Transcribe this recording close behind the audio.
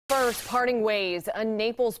First, parting ways. A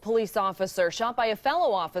Naples police officer shot by a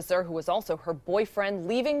fellow officer who was also her boyfriend,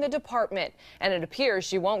 leaving the department. And it appears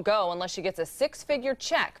she won't go unless she gets a six-figure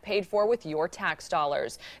check paid for with your tax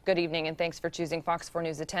dollars. Good evening and thanks for choosing Fox 4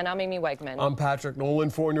 News at 10. I'm Amy Wegman. I'm Patrick Nolan.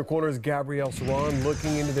 4 in your corner is Gabrielle Saran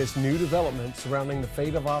looking into this new development surrounding the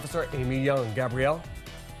fate of Officer Amy Young. Gabrielle?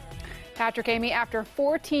 Patrick, Amy, after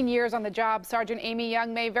 14 years on the job, Sergeant Amy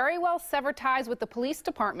Young may very well sever ties with the police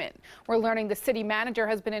department. We're learning the city manager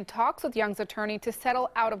has been in talks with Young's attorney to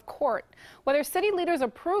settle out of court. Whether city leaders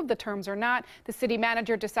approve the terms or not, the city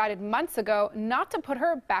manager decided months ago not to put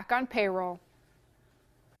her back on payroll.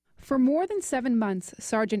 For more than 7 months,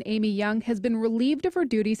 Sergeant Amy Young has been relieved of her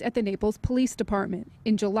duties at the Naples Police Department.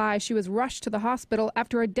 In July, she was rushed to the hospital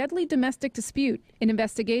after a deadly domestic dispute. An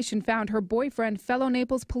investigation found her boyfriend, fellow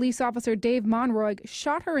Naples police officer Dave Monroy,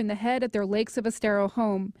 shot her in the head at their Lakes of Estero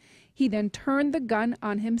home. He then turned the gun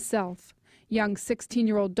on himself. Young's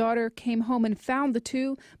 16-year-old daughter came home and found the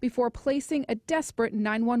two before placing a desperate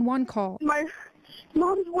 911 call. My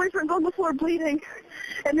mom's boyfriend's on the floor bleeding,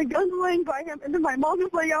 and the gun's laying by him, and then my mom is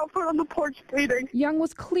laying out front on the porch bleeding. Young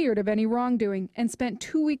was cleared of any wrongdoing and spent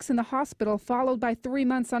 2 weeks in the hospital, followed by 3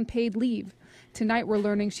 months on paid leave. Tonight we're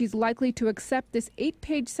learning she's likely to accept this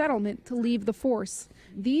 8-page settlement to leave the force.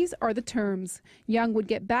 These are the terms. Young would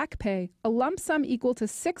get back pay, a lump sum equal to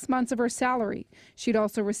 6 months of her salary. She'd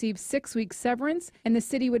also receive 6 weeks severance, and the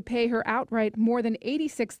city would pay her outright more than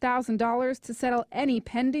 $86,000 to settle any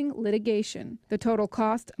pending litigation. The total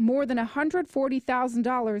cost, more than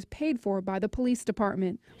 $140,000 paid for by the police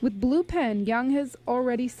department. With blue pen, Young has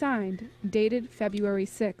already signed, dated February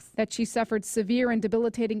 6th, that she suffered severe and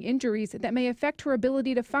debilitating injuries that may affect her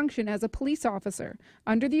ability to function as a police officer.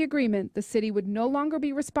 Under the agreement, the city would no longer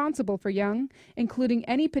be responsible for Young, including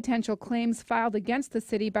any potential claims filed against the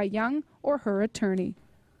city by Young or her attorney.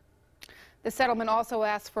 The settlement also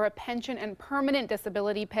asks for a pension and permanent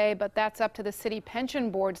disability pay, but that's up to the city pension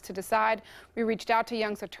boards to decide. We reached out to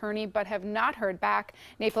Young's attorney but have not heard back.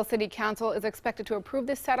 Naples City Council is expected to approve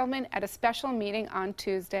this settlement at a special meeting on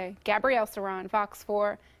Tuesday. Gabrielle Saran, Fox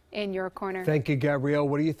 4. In your corner. Thank you, Gabrielle.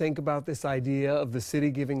 What do you think about this idea of the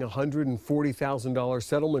city giving a $140,000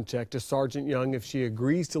 settlement check to Sergeant Young if she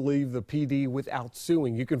agrees to leave the PD without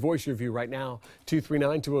suing? You can voice your view right now,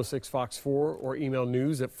 239-206-FOX4, or email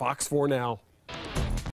news@fox4now.